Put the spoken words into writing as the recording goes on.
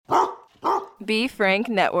B. Frank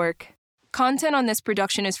Network. Content on this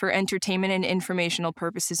production is for entertainment and informational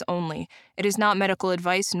purposes only. It is not medical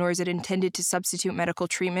advice, nor is it intended to substitute medical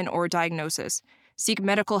treatment or diagnosis. Seek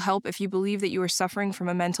medical help if you believe that you are suffering from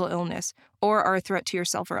a mental illness or are a threat to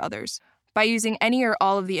yourself or others. By using any or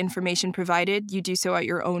all of the information provided, you do so at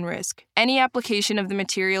your own risk. Any application of the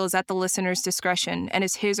material is at the listener's discretion and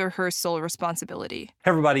is his or her sole responsibility.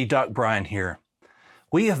 Hey everybody, Doc Brian here.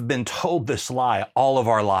 We have been told this lie all of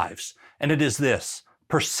our lives, and it is this: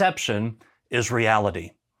 perception is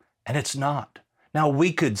reality, and it's not. Now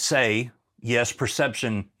we could say, yes,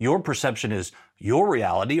 your perception is your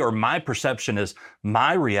reality, or my perception is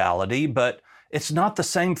my reality, but it's not the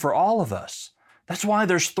same for all of us. That's why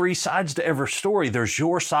there's three sides to every story. There's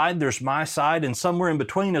your side, there's my side, and somewhere in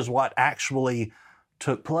between is what actually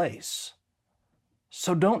took place.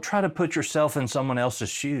 So don't try to put yourself in someone else's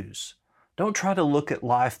shoes. Don't try to look at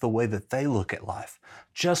life the way that they look at life.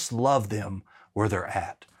 Just love them where they're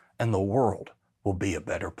at, and the world will be a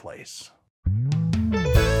better place.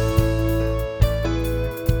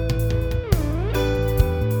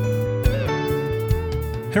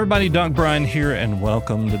 Hey everybody, Doc Brian here, and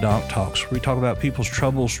welcome to Doc Talks, where we talk about people's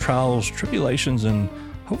troubles, trials, tribulations, and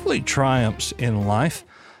hopefully triumphs in life.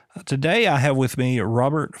 Today I have with me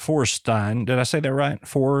Robert Feuerstein. Did I say that right?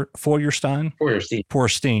 Feuerstein?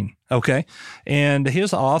 Feuerstein. Okay. And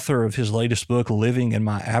he's the author of his latest book, Living in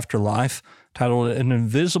My Afterlife, titled An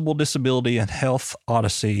Invisible Disability and Health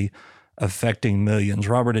Odyssey Affecting Millions.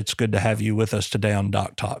 Robert, it's good to have you with us today on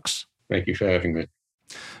Doc Talks. Thank you for having me.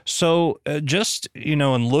 So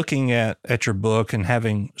in looking at your book and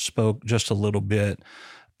having spoke just a little bit,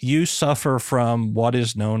 you suffer from what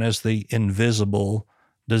is known as the invisible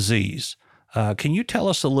disease. Can you tell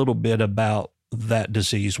us a little bit about that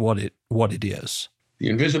disease, what it is? The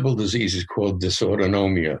invisible disease is called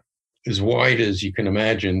dysautonomia. As wide as you can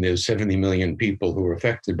imagine, there's 70 million people who are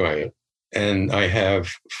affected by it. And I have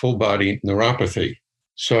full body neuropathy.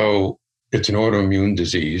 So it's an autoimmune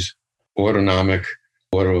disease, autonomic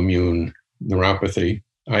autoimmune neuropathy.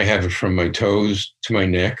 I have it from my toes to my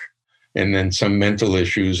neck, and then some mental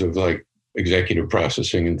issues of like executive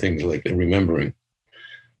processing and things like that, remembering.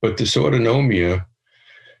 But dysautonomia,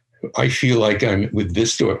 I feel like I'm with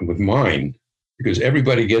mine, because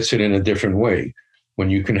everybody gets it in a different way. When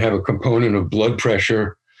you can have a component of blood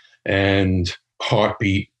pressure and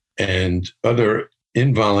heartbeat and other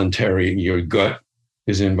involuntary, your gut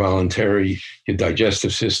is involuntary, your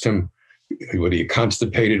digestive system, whether you're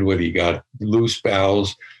constipated, whether you got loose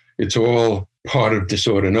bowels, it's all part of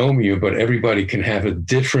dysautonomia, but everybody can have a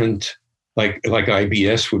different, like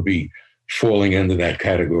IBS would be falling into that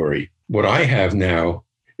category. What I have now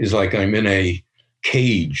is like I'm in a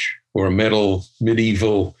cage or a metal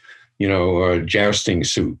medieval, jousting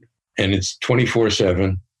suit, and it's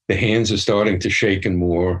 24/7. The hands are starting to shake and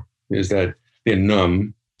more. Is that they're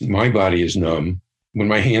numb. My body is numb. When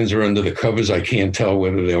my hands are under the covers, I can't tell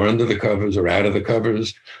whether they're under the covers or out of the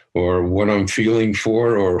covers or what I'm feeling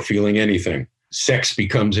for or feeling anything. Sex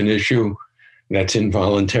becomes an issue. That's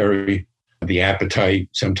involuntary. The appetite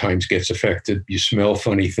sometimes gets affected. You smell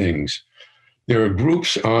funny things. There are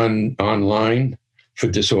groups online for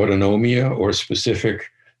dysautonomia or specific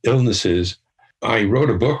illnesses. I wrote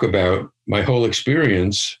a book about my whole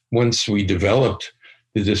experience once we developed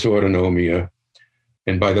the dysautonomia.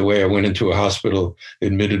 And by the way, I went into a hospital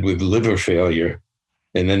admitted with liver failure,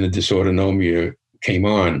 and then the dysautonomia came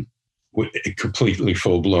on completely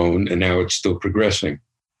full blown, and now it's still progressing.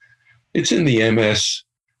 It's in the MS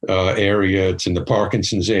area, it's in the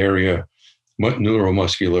Parkinson's area,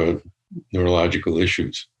 neurological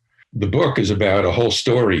issues. The book is about a whole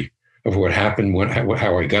story of what happened,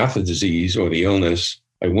 how I got the disease or the illness.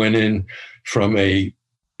 I went in from a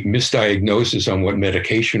misdiagnosis on what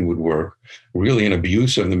medication would work, really an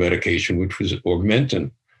abuse of the medication, which was Augmentin.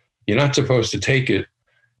 You're not supposed to take it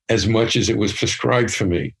as much as it was prescribed for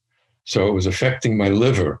me. So it was affecting my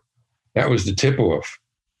liver. That was the tip-off.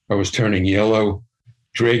 I was turning yellow,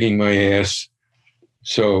 dragging my ass.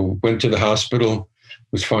 So went to the hospital,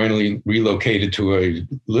 was finally relocated to a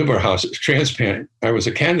liver transplant. I was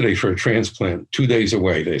a candidate for a transplant 2 days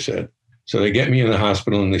away, they said. So they get me in the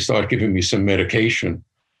hospital and they start giving me some medication.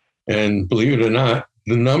 And believe it or not,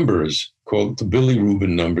 the numbers, called the bilirubin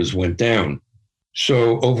numbers, went down.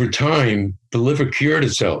 So over time, the liver cured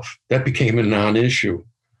itself. That became a non-issue.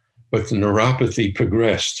 But the neuropathy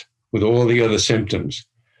progressed with all the other symptoms.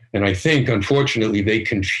 And I think, unfortunately, they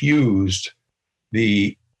confused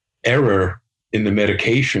the error in the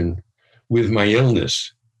medication with my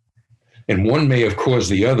illness. And one may have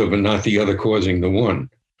caused the other, but not the other causing the one.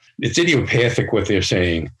 It's idiopathic what they're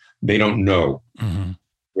saying. They don't know. Mm-hmm.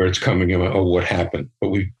 where it's coming in. Oh, what happened? But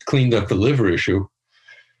we cleaned up the liver issue.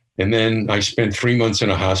 And then I spent 3 months in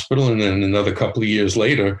a hospital. And then another couple of years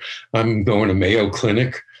later, I'm going to Mayo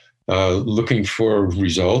Clinic looking for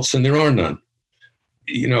results, and there are none.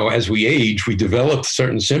 As we age, we develop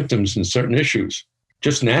certain symptoms and certain issues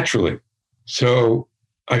just naturally. So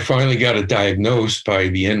I finally got it diagnosed by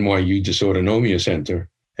the NYU Dysautonomia Center,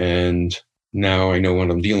 and now I know what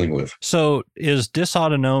I'm dealing with. So is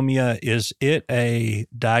dysautonomia, is it a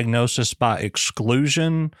diagnosis by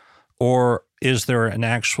exclusion, or is there an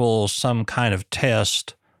actual, some kind of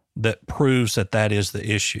test that proves that that is the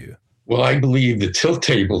issue? Well, I believe the tilt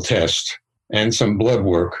table test and some blood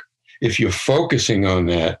work, if you're focusing on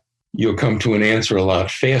that, you'll come to an answer a lot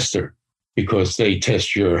faster, because they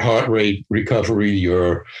test your heart rate recovery,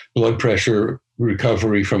 your blood pressure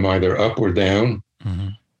recovery from either up or down,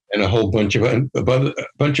 and a whole bunch of other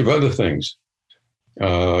things.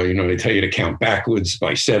 They tell you to count backwards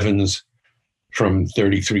by sevens from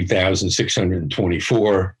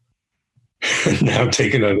 33,624. Now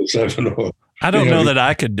take another 7 off. I don't know that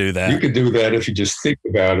I could do that. You could do that if you just think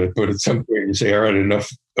about it, but at some point you say, all right,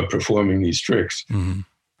 enough of performing these tricks. Mm-hmm.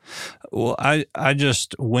 Well, I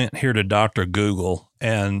just went here to Dr. Google,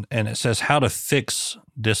 and it says how to fix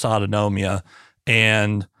dysautonomia.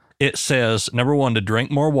 And it says, number 1, to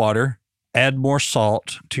drink more water, add more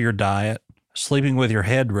salt to your diet, sleeping with your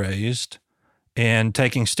head raised, and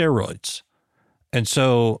taking steroids. And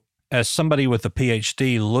so as somebody with a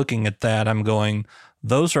PhD looking at that, I'm going,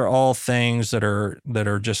 those are all things that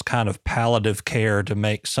are just kind of palliative care to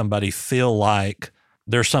make somebody feel like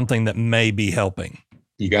there's something that may be helping.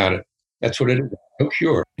 You got it. That's what it is. No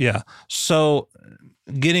cure. Yeah. So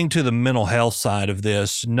getting to the mental health side of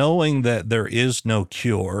this, knowing that there is no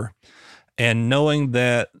cure and knowing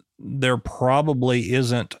that there probably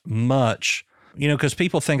isn't much, because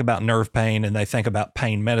people think about nerve pain and they think about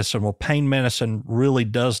pain medicine. Well, pain medicine really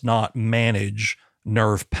does not manage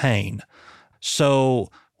nerve pain.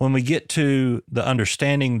 So when we get to the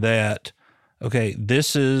understanding that, okay,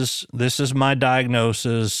 this is my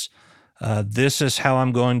diagnosis, this is how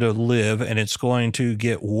I'm going to live, and it's going to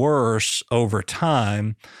get worse over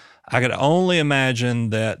time, I could only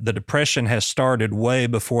imagine that the depression has started way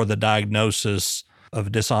before the diagnosis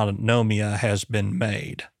of dysautonomia has been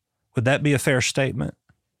made. Would that be a fair statement?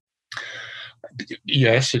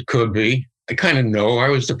 Yes, it could be. I kind of know I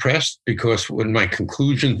was depressed because when my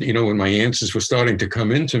conclusion, when my answers were starting to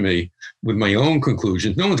come into me with my own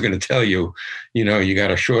conclusions, no one's going to tell you, you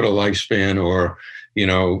got a shorter lifespan or,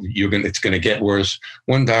 it's going to get worse.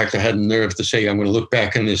 One doctor had the nerve to say, I'm going to look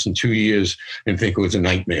back on this in 2 years and think it was a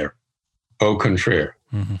nightmare. Au contraire.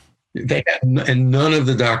 Mm-hmm. And none of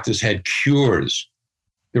the doctors had cures.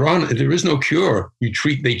 There is no cure. They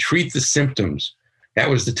treat the symptoms. That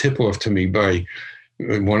was the tip-off to me by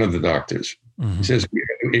one of the doctors. Mm-hmm. He says,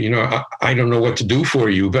 I don't know what to do for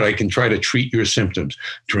you, but I can try to treat your symptoms.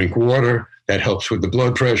 Drink water. That helps with the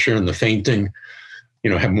blood pressure and the fainting.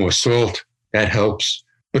 Have more salt. That helps.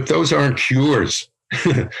 But those aren't cures.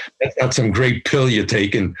 That's not some great pill you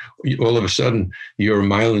take and all of a sudden your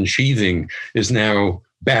myelin sheathing is now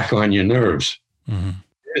back on your nerves. Mm-hmm.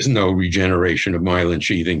 There's no regeneration of myelin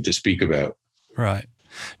sheathing to speak about. Right.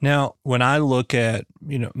 Now, when I look at,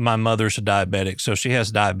 my mother's a diabetic, so she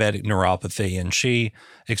has diabetic neuropathy, and she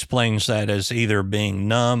explains that as either being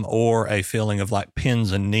numb or a feeling of like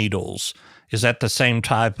pins and needles. Is that the same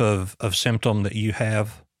type of symptom that you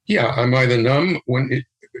have? Yeah, I'm either numb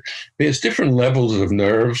there's different levels of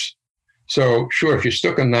nerves. So sure, if you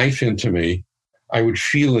stuck a knife into me, I would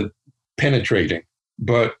feel it penetrating.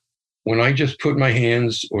 But when I just put my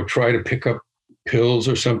hands or try to pick up pills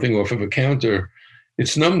or something off of a counter,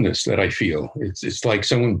 it's numbness that I feel. It's like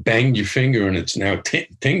someone banged your finger and it's now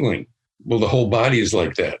tingling. Well, the whole body is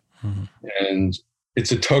like that. Mm-hmm. And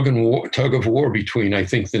it's a tug of war between, I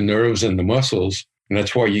think, the nerves and the muscles. And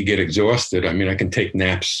that's why you get exhausted. I mean, I can take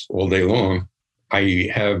naps all day long. I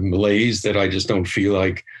have malaise that I just don't feel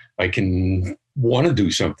like I can want to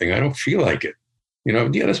do something. I don't feel like it.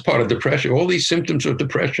 That's part of depression. All these symptoms of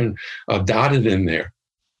depression are dotted in there.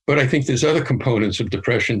 But I think there's other components of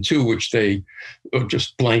depression too, which they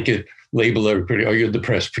just blanket label everybody, oh, you're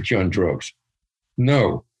depressed, put you on drugs.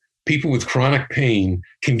 No, people with chronic pain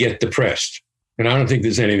can get depressed. And I don't think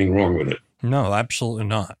there's anything wrong with it. No, absolutely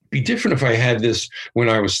not. It'd be different if I had this when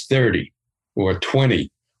I was 30 or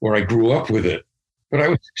 20, or I grew up with it. But I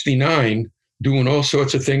was 69, doing all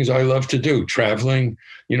sorts of things I love to do, traveling,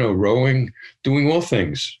 rowing, doing all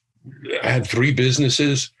things. I had 3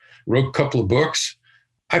 businesses, wrote a couple of books.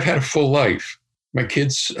 I've had a full life. My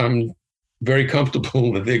kids, I'm very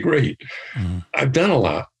comfortable that they're great. Mm-hmm. I've done a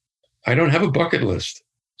lot. I don't have a bucket list.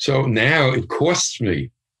 So now it costs me.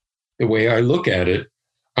 The way I look at it,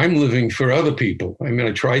 I'm living for other people. I mean,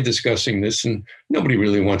 I tried discussing this, and nobody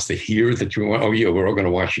really wants to hear that you want, oh, yeah, we're all going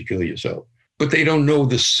to watch you kill yourself. But they don't know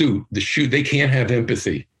the shoe. They can't have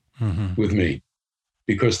empathy with me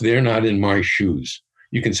because they're not in my shoes.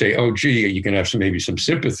 You can say, oh, gee, you can have maybe some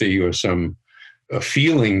sympathy or some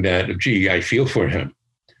feeling that, gee, I feel for him.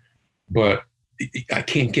 But I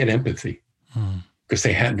can't get empathy because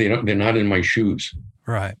they're not in my shoes.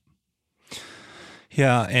 Right.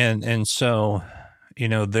 Yeah. And so,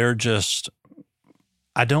 they're just,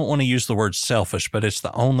 I don't want to use the word selfish, but it's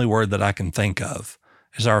the only word that I can think of,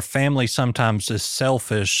 is our family sometimes is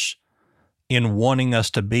selfish in wanting us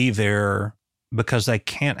to be there because they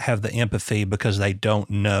can't have the empathy because they don't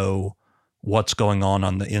know what's going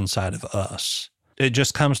on the inside of us. It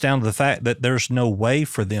just comes down to the fact that there's no way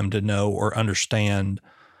for them to know or understand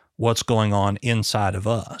what's going on inside of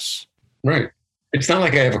us. Right. It's not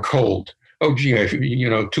like I have a cold. Oh, gee,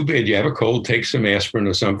 too bad you have a cold. Take some aspirin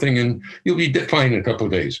or something and you'll be fine in a couple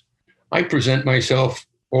of days. I present myself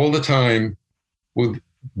all the time with,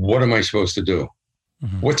 what am I supposed to do?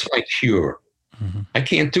 What's my cure? I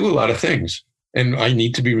can't do a lot of things. And I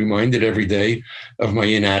need to be reminded every day of my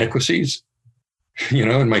inadequacies,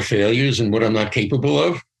 and my failures and what I'm not capable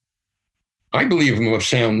of. I believe I'm of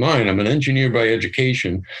sound mind. I'm an engineer by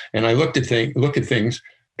education, and I look at things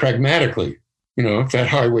pragmatically. If that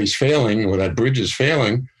highway's failing or that bridge is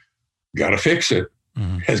failing, got to fix it.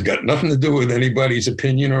 Has got nothing to do with anybody's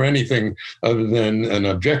opinion or anything other than an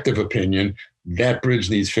objective opinion. That bridge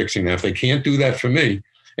needs fixing. Now, if they can't do that for me,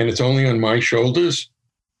 and it's only on my shoulders,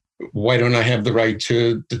 why don't I have the right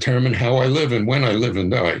to determine how I live and when I live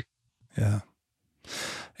and die? Yeah.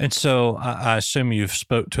 And so I assume you've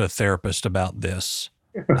spoke to a therapist about this.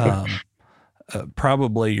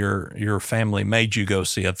 Probably your family made you go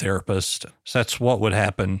see a therapist. So that's what would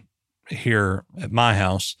happen here at my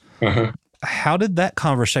house. How did that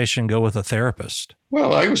conversation go with a therapist?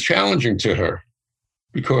 Well, I was challenging to her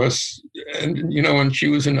because, and she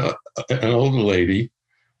was an older lady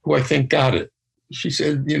who I think got it. She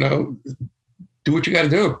said, do what you got to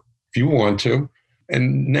do if you want to.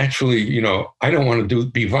 And naturally, I don't want to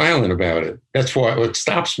be violent about it. That's what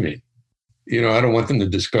stops me. I don't want them to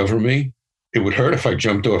discover me. It would hurt if I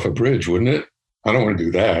jumped off a bridge, wouldn't it? I don't want to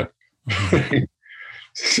do that.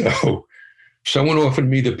 So someone offered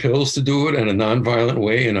me the pills to do it in a nonviolent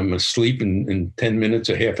way, and I'm asleep in 10 minutes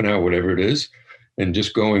or half an hour, whatever it is, and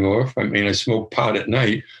just going off. I mean, I smoke pot at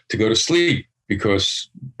night to go to sleep because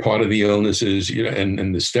part of the illness is,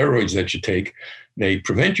 and the steroids that you take, they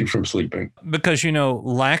prevent you from sleeping. Because,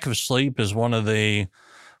 lack of sleep is one of the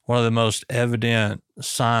most evident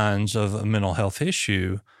signs of a mental health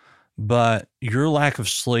issue, but your lack of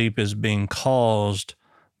sleep is being caused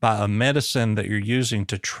by a medicine that you're using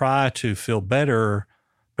to try to feel better,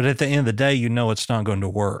 but at the end of the day, it's not going to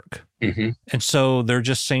work. And so there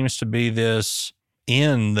just seems to be this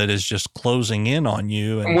end that is just closing in on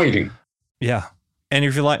you. And, I'm waiting. Yeah. And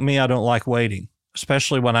if you're like me, I don't like waiting,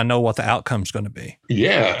 especially when I know what the outcome's going to be.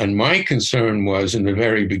 Yeah. And my concern was in the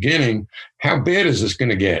very beginning, how bad is this going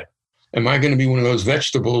to get? Am I going to be one of those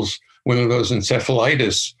vegetables, one of those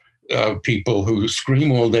encephalitis people who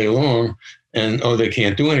scream all day long and, they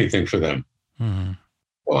can't do anything for them?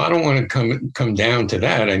 Well, I don't want to come down to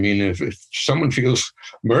that. I mean, if someone feels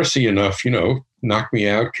mercy enough, knock me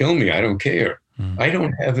out, kill me, I don't care. I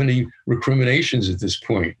don't have any recriminations at this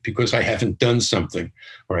point because I haven't done something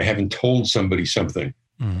or I haven't told somebody something.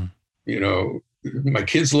 My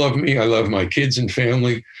kids love me. I love my kids and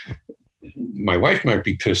family. My wife might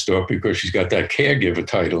be pissed off because she's got that caregiver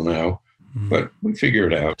title now, but we figure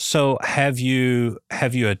it out. So have you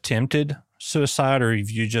attempted suicide, or have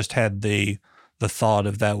you just had the thought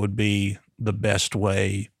of that would be the best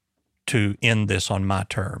way to end this on my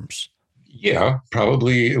terms? Yeah,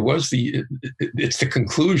 probably it's the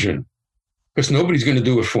conclusion, because nobody's going to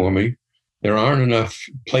do it for me. There aren't enough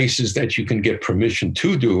places that you can get permission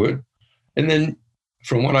to do it. And then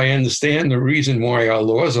from what I understand, the reason why our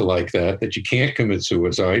laws are like that you can't commit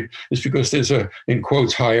suicide is because there's a, in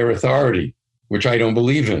quotes, higher authority, which I don't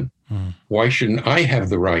believe in. Why shouldn't I have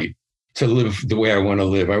the right to live the way I want to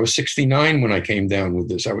live? I was 69 when I came down with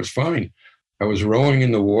this. I was fine. I was rowing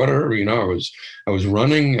in the water. I was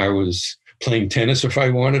running. I was playing tennis if I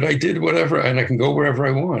wanted. I did whatever, and I can go wherever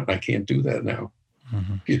I want. I can't do that now.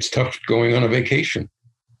 It's tough going on a vacation.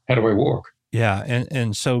 How do I walk? Yeah,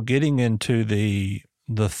 and so getting into the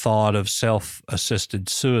thought of self-assisted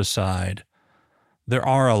suicide, there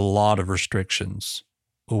are a lot of restrictions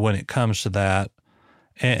when it comes to that.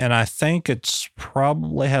 And I think it's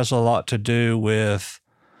probably has a lot to do with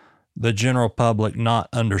the general public not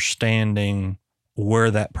understanding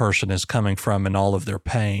where that person is coming from and all of their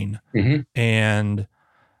pain. Mm-hmm.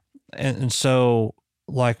 And so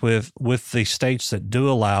like with the states that do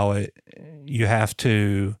allow it, you have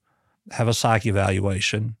to have a psych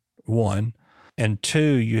evaluation, one, and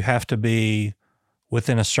two, you have to be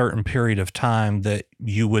within a certain period of time that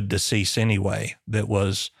you would decease anyway, that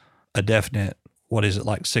was a definite, what is it,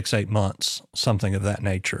 like 6-8 months, something of that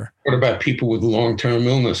nature. What about people with long-term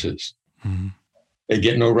illnesses? Mm-hmm. They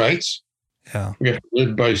get no rights? Yeah. We have to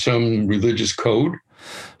live by some religious code?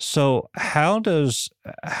 So how does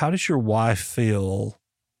your wife feel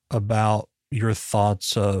about your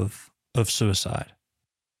thoughts of suicide?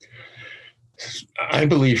 I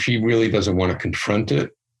believe she really doesn't want to confront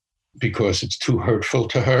it because it's too hurtful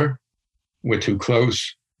to her. We're too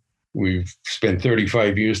close. We've spent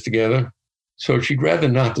 35 years together. So she'd rather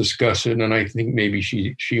not discuss it. And I think maybe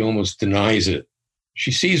she almost denies it.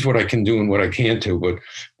 She sees what I can do and what I can't do, but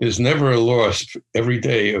there's never a loss every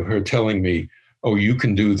day of her telling me, oh, you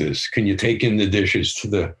can do this. Can you take in the dishes to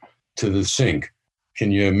the sink?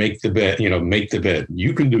 Can you make the bed? Make the bed.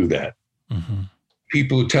 You can do that. Mm-hmm.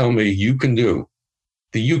 People who tell me you can do,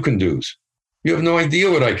 the you can do's. You have no idea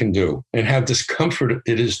what I can do and how discomfort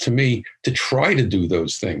it is to me to try to do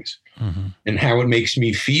those things, mm-hmm. and how it makes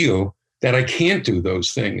me feel that I can't do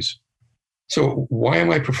those things. So why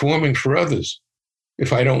am I performing for others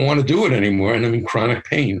if I don't want to do it anymore and I'm in chronic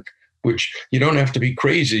pain, which you don't have to be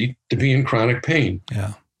crazy to be in chronic pain.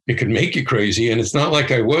 Yeah. It could make you crazy. And it's not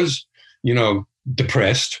like I was,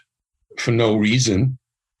 depressed for no reason.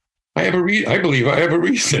 I believe I have a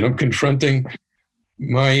reason. I'm confronting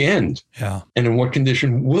my end. Yeah. And in what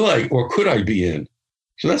condition will I or could I be in?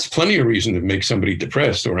 So that's plenty of reason to make somebody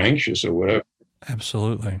depressed or anxious or whatever.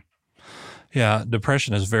 Absolutely. Yeah.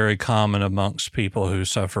 Depression is very common amongst people who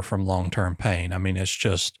suffer from long-term pain. I mean, it's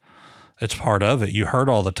part of it. You hurt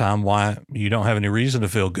all the time. Why? You don't have any reason to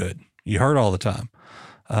feel good. You hurt all the time.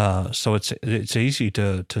 So it's easy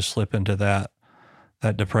to slip into that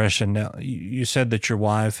depression. Now, you said that your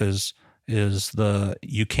wife is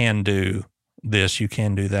you can do this, you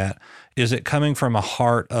can do that. Is it coming from a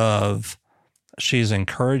heart of she's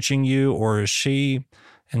encouraging you, or is she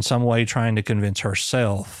in some way trying to convince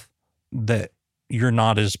herself that you're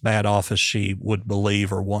not as bad off as she would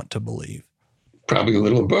believe or want to believe? Probably a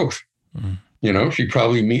little of both. Mm. She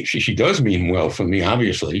probably she does mean well for me.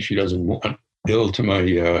 Obviously, she doesn't want ill to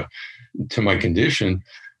my condition,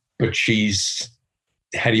 but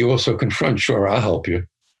how do you also confront? Sure, I'll help you.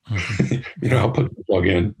 Mm-hmm. I'll put the plug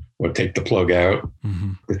in or take the plug out.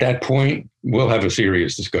 Mm-hmm. At that point, we'll have a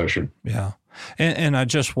serious discussion. Yeah. And I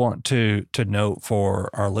just want to note for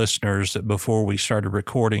our listeners that before we started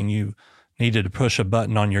recording, you needed to push a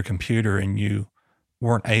button on your computer and you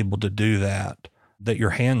weren't able to do that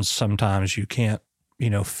your hands sometimes you can't,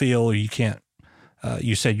 feel, you can't,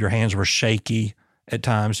 you said your hands were shaky at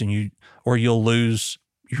times and you'll lose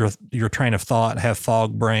your train of thought, have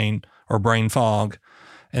fog brain or brain fog.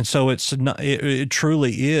 And so it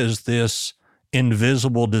truly is this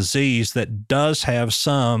invisible disease that does have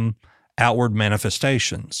some outward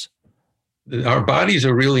manifestations. Our bodies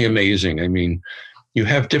are really amazing. I mean, you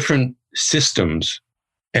have different systems,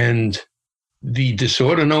 and the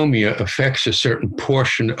dysautonomia affects a certain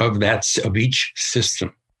portion of each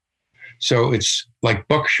system. So it's like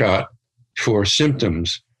buckshot for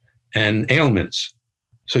symptoms and ailments.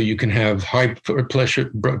 So you can have high blood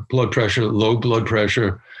pressure, low blood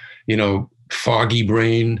pressure, foggy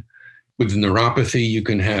brain. With neuropathy, you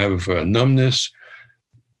can have numbness,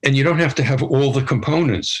 and you don't have to have all the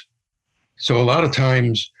components. So a lot of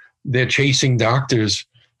times they're chasing doctors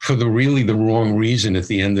for the wrong reason at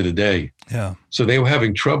the end of the day. Yeah. So they were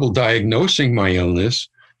having trouble diagnosing my illness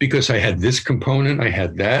because I had this component, I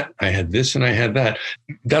had that, I had this, and I had that.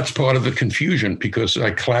 That's part of the confusion because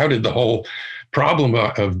I clouded the whole problem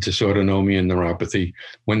of dysautonomia and neuropathy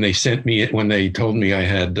when they told me I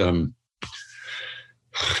had,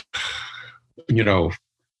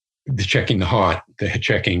 checking the heart, they're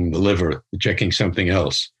checking the liver, they're checking something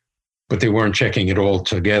else, but they weren't checking it all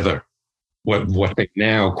together. What they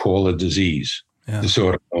now call a disease,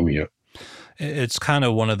 dysautonomia. It's kind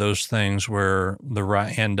of one of those things where the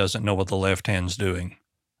right hand doesn't know what the left hand's doing.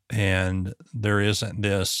 And there isn't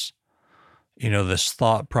this, this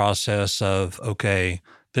thought process of, okay,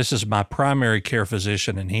 this is my primary care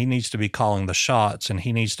physician and he needs to be calling the shots and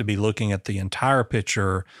he needs to be looking at the entire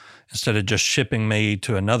picture instead of just shipping me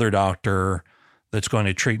to another doctor that's going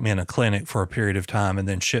to treat me in a clinic for a period of time and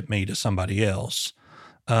then ship me to somebody else.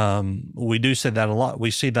 We do say that a lot.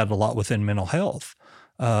 We see that a lot within mental health,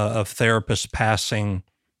 of therapists passing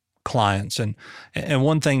clients. And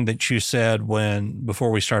one thing that you said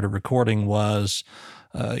before we started recording was,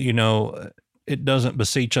 it doesn't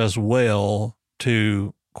beseech us well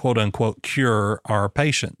to quote unquote cure our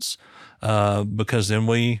patients, because then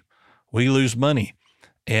we lose money.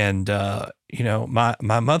 And, my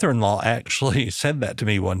mother-in-law actually said that to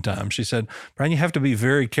me one time. She said, Brian, you have to be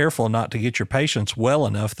very careful not to get your patients well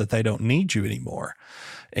enough that they don't need you anymore.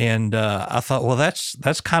 And I thought, well,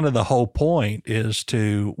 that's kind of the whole point, is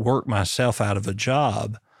to work myself out of a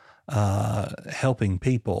job, helping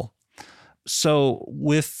people. So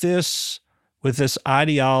with this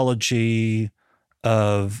ideology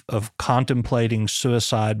of contemplating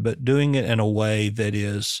suicide, but doing it in a way that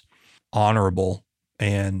is honorable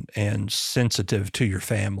and sensitive to your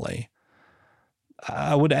family,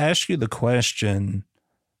 I would ask you the question,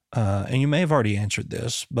 and you may have already answered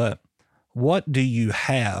this, but what do you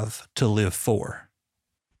have to live for?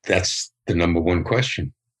 That's the number one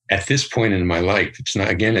question. At this point in my life, it's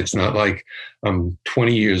not like I'm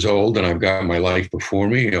 20 years old and I've got my life before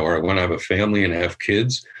me, or I want to have a family and have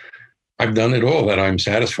kids. I've done it all that I'm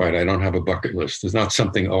satisfied. I don't have a bucket list. There's not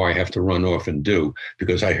something, I have to run off and do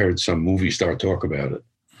because I heard some movie star talk about it.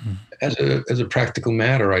 Mm-hmm. As a practical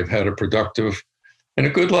matter, I've had a productive and a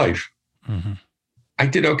good life. Mm-hmm. I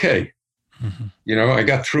did okay. Mm-hmm. I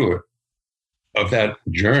got through it, of that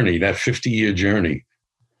journey, that 50-year journey.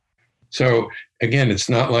 So again, it's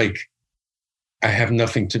not like I have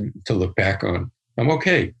nothing to look back on. I'm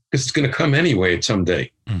okay, because it's going to come anyway at some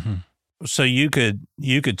day. Mm-hmm. So you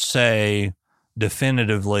could say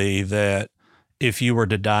definitively that if you were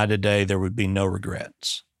to die today, there would be no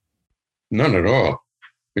regrets. None at all.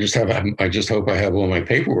 I just hope I have all my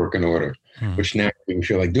paperwork in order, which now I don't even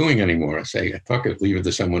feel like doing anymore. I say, fuck it, leave it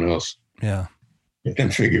to someone else. Yeah.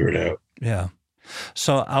 And figure it out. Yeah.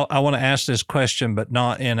 So I want to ask this question, but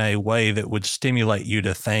not in a way that would stimulate you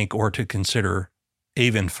to think or to consider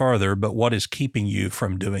even further, but what is keeping you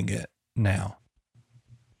from doing it now?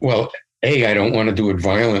 Well, I don't want to do it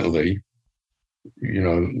violently,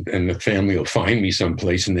 and the family will find me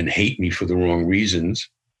someplace and then hate me for the wrong reasons.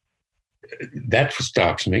 That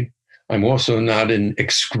stops me. I'm also not in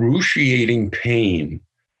excruciating pain.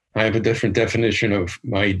 I have a different definition of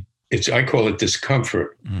I call it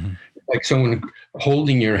discomfort. Mm-hmm. Like someone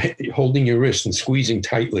holding your wrist and squeezing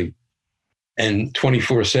tightly, and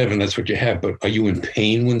 24/7, that's what you have. But are you in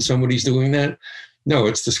pain when somebody's doing that? No,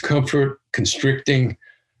 it's discomfort, constricting,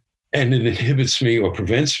 and it inhibits me or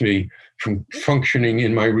prevents me from functioning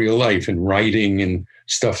in my real life and writing and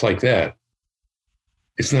stuff like that.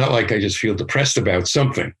 It's not like I just feel depressed about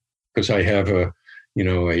something because I have a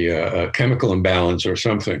chemical imbalance or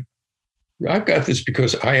something. I've got this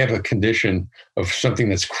because I have a condition of something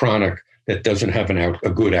that's chronic that doesn't have a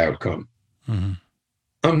good outcome. Mm-hmm.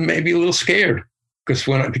 I'm maybe a little scared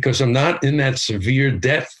because I'm not in that severe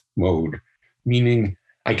death mode, meaning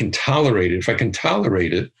I can tolerate it. If I can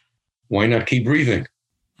tolerate it, why not keep breathing?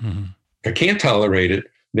 Mm-hmm. If I can't tolerate it,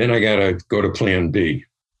 then I got to go to plan B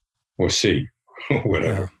or C or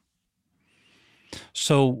whatever. Yeah.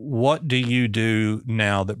 So what do you do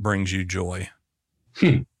now that brings you joy?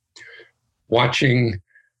 Watching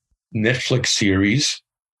Netflix series,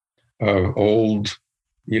 old,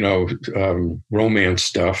 romance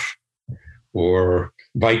stuff or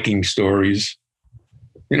Viking stories.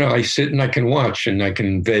 I sit and I can watch and I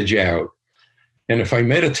can veg out. And if I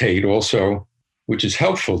meditate also, which is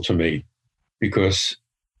helpful to me because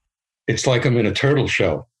it's like I'm in a turtle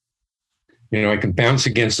shell. I can bounce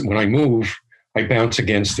against it. When I move, I bounce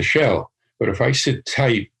against the shell. But if I sit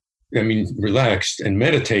tight, relaxed and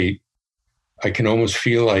meditate, I can almost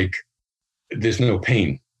feel like there's no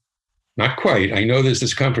pain. Not quite. I know there's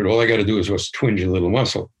discomfort. All I got to do is just twinge a little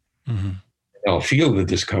muscle. Mm-hmm. I'll feel the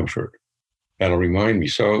discomfort. That'll remind me.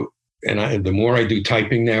 So, the more I do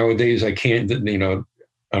typing nowadays, I can't,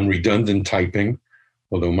 I'm redundant typing,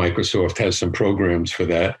 although Microsoft has some programs for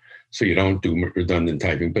that. So you don't do redundant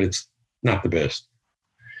typing, but it's not the best.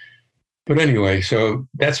 But anyway, so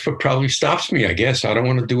that's what probably stops me, I guess. I don't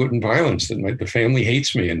want to do it in violence. The family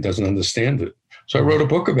hates me and doesn't understand it. So I wrote a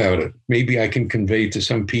book about it. Maybe I can convey to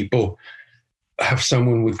some people how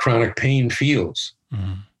someone with chronic pain feels,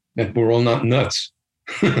 that we're all not nuts.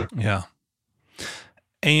 Yeah.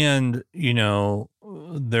 And,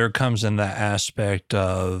 there comes in that aspect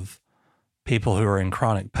of people who are in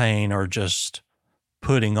chronic pain are just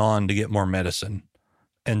putting on to get more medicine.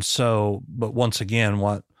 And so, but once again,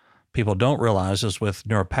 what people don't realize is with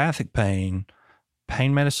neuropathic pain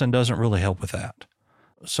medicine doesn't really help with that.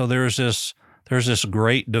 So there's this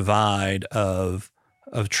great divide of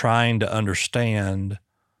trying to understand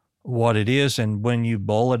what it is. And when you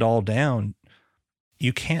boil it all down,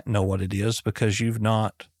 you can't know what it is because you've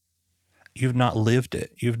not lived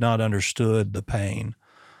it. You've not understood the pain,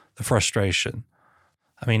 the frustration.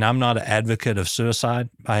 I mean, I'm not an advocate of suicide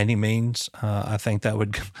by any means. I think that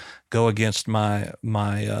would go against my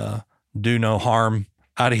do no harm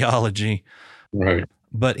ideology. Right.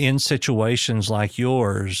 But in situations like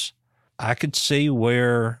yours, I could see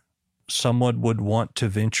where someone would want to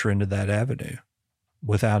venture into that avenue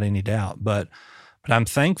without any doubt. But I'm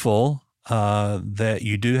thankful that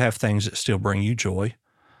you do have things that still bring you joy.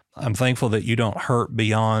 I'm thankful that you don't hurt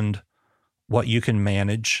beyond what you can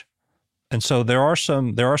manage. And so there are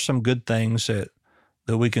some good things that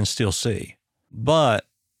we can still see. But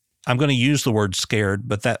I'm going to use the word scared,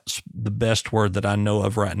 but that's the best word that I know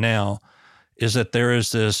of right now, is that there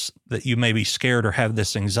is this, that you may be scared or have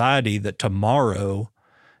this anxiety that tomorrow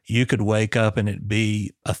you could wake up and it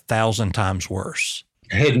be 1,000 times worse.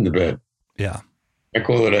 Head in the bed. Yeah. I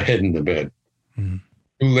call it a head in the bed. Mm-hmm.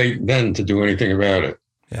 Too late then to do anything about it.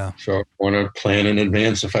 Yeah. So I want to plan in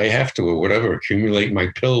advance if I have to or whatever, accumulate my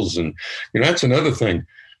pills. And, that's another thing.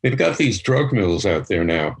 They've got these drug mills out there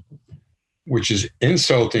now, which is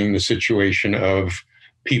insulting the situation of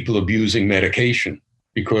people abusing medication,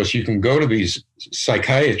 because you can go to these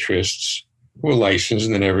psychiatrists who are licensed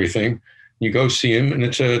and everything. You go see them and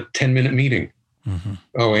it's a 10-minute meeting. Mm-hmm.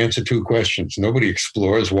 Oh, answer 2 questions. Nobody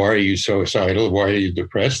explores. Why are you suicidal? Why are you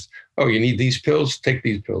depressed? Oh, you need these pills? Take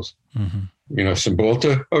these pills. Mm-hmm.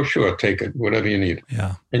 Cymbalta? Oh, sure, take it, whatever you need.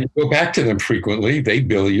 Yeah. And you go back to them frequently. They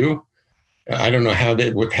bill you. I don't know how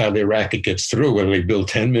their racket gets through, whether they bill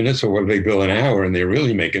 10 minutes or whether they bill an hour, and they're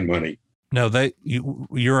really making money. No,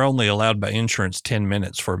 you're only allowed by insurance 10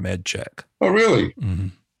 minutes for a med check. Oh, really? Mm-hmm.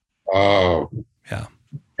 Oh. Yeah.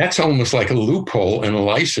 That's almost like a loophole in a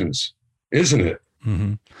license, isn't it?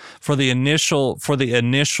 Mm-hmm. For the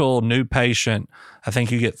initial new patient, I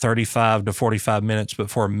think you get 35 to 45 minutes, but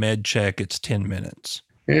for a med check, it's 10 minutes.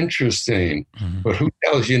 Interesting. Mm-hmm. But who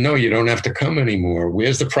tells you, no, you don't have to come anymore?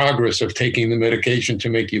 Where's the progress of taking the medication to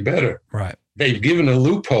make you better? Right. They've given a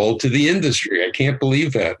loophole to the industry. I can't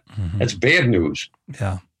believe that. Mm-hmm. That's bad news.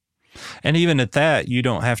 Yeah. And even at that, you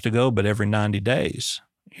don't have to go but every 90 days,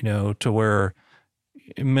 to where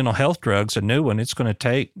mental health drugs, a new one, it's going to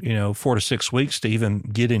take, 4 to 6 weeks to even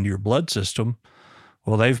get into your blood system.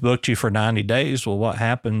 Well, they've booked you for 90 days. Well, what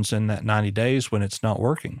happens in that 90 days when it's not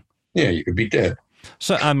working? Yeah, you could be dead.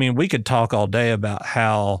 So, I mean, we could talk all day about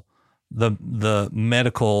how the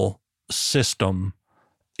medical system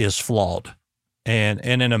is flawed and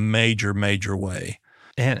in a major, major way.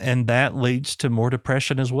 And that leads to more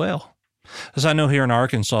depression as well. As I know here in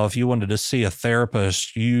Arkansas, if you wanted to see a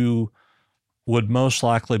therapist, you would most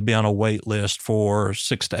likely be on a wait list for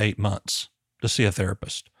 6 to 8 months to see a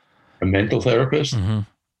therapist. A mental therapist? Mm-hmm.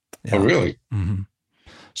 Yeah. Oh, really? Mm-hmm.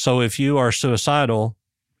 So if you are suicidal,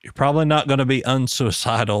 you're probably not going to be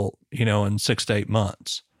unsuicidal, in 6 to 8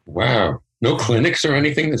 months. Wow. No clinics or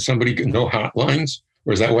anything that no hotlines?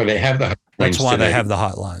 Or is that why they have the hotlines? That's why today? they have the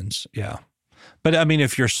hotlines. Yeah. But I mean,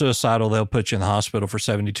 if you're suicidal, they'll put you in the hospital for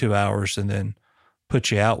 72 hours and then put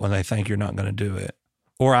you out when they think you're not going to do it.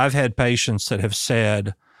 Or I've had patients that have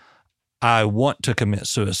said, I want to commit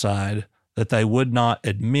suicide, that they would not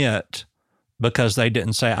admit because they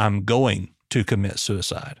didn't say, I'm going to commit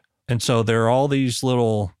suicide. And so there are all these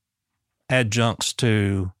little adjuncts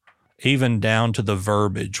to, even down to the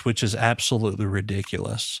verbiage, which is absolutely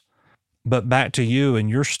ridiculous. But back to you and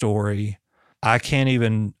your story, I can't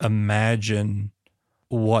even imagine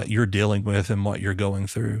what you're dealing with and what you're going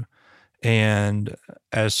through. And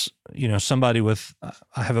as, somebody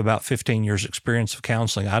I have about 15 years experience of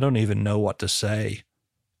counseling, I don't even know what to say,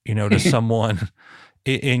 to someone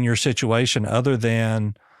in your situation other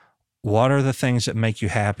than, what are the things that make you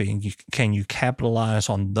happy? And can you capitalize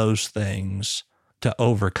on those things to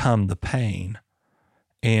overcome the pain?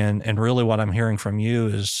 And really what I'm hearing from you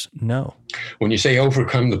is no. When you say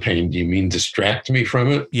overcome the pain, do you mean distract me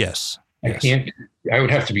from it? Yes. I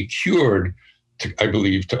would have to be cured, I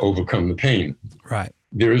believe, to overcome the pain. Right.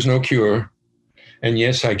 There is no cure. And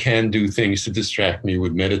yes, I can do things to distract me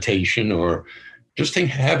with meditation, or just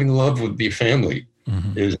having love with the family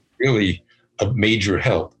is really a major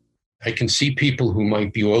help. I can see people who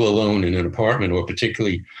might be all alone in an apartment, or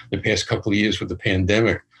particularly the past couple of years with the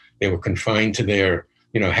pandemic, they were confined to their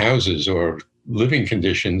houses or living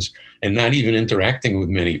conditions and not even interacting with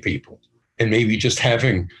many people, and maybe just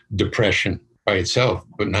having depression by itself,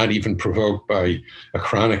 but not even provoked by a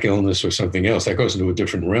chronic illness or something else. That goes into a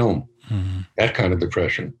different realm, that kind of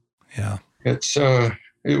depression. Yeah.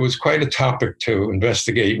 It was quite a topic to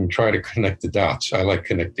investigate and try to connect the dots. I like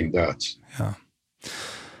connecting dots. Yeah.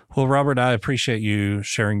 Well, Robert, I appreciate you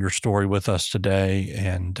sharing your story with us today,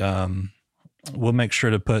 and we'll make sure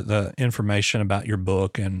to put the information about your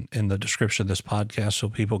book in the description of this podcast so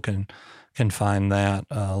people can find that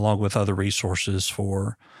along with other resources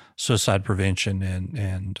for suicide prevention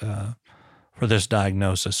and for this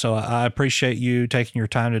diagnosis. So I appreciate you taking your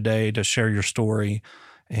time today to share your story,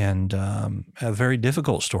 and a very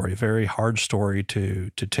difficult story, a very hard story to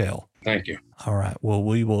tell. Thank you. All right. Well,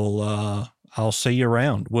 we will, I'll see you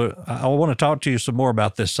around. I want to talk to you some more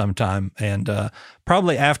about this sometime, and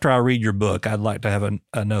probably after I read your book, I'd like to have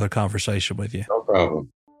another conversation with you. No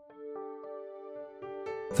problem.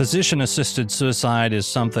 Physician-assisted suicide is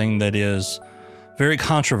something that is very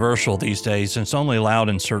controversial these days, and it's only allowed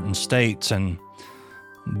in certain states, and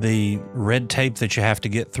the red tape that you have to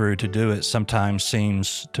get through to do it sometimes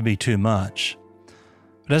seems to be too much.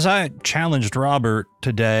 But as I challenged Robert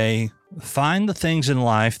today, find the things in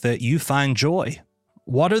life that you find joy.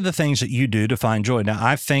 What are the things that you do to find joy? Now,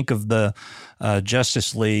 I think of the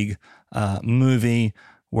Justice League movie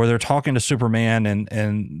where they're talking to Superman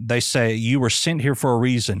and they say, you were sent here for a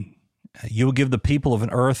reason. You will give the people of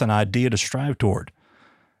an earth an idea to strive toward.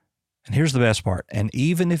 And here's the best part. And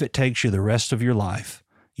even if it takes you the rest of your life,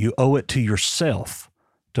 you owe it to yourself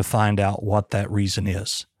to find out what that reason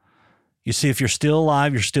is. You see, if you're still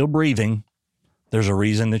alive, you're still breathing, there's a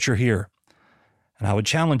reason that you're here. And I would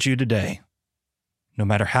challenge you today, no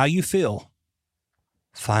matter how you feel,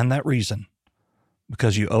 find that reason,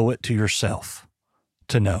 because you owe it to yourself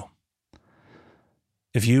to know.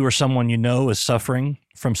 If you or someone you know is suffering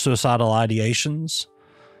from suicidal ideations,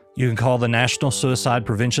 you can call the National Suicide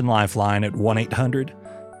Prevention Lifeline at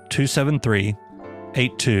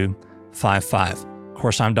 1-800-273-8255. Of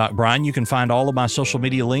course, I'm Doc Brian. You can find all of my social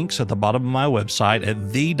media links at the bottom of my website at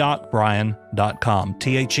thedocbrian.com,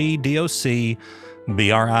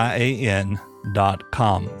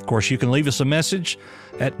 THEDOCBRIAN.com. Of course, you can leave us a message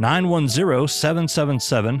at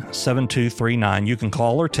 910-777-7239. You can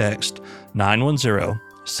call or text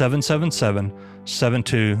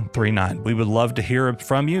 910-777-7239. We would love to hear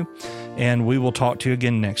from you, and we will talk to you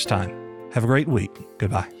again next time. Have a great week.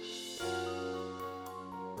 Goodbye.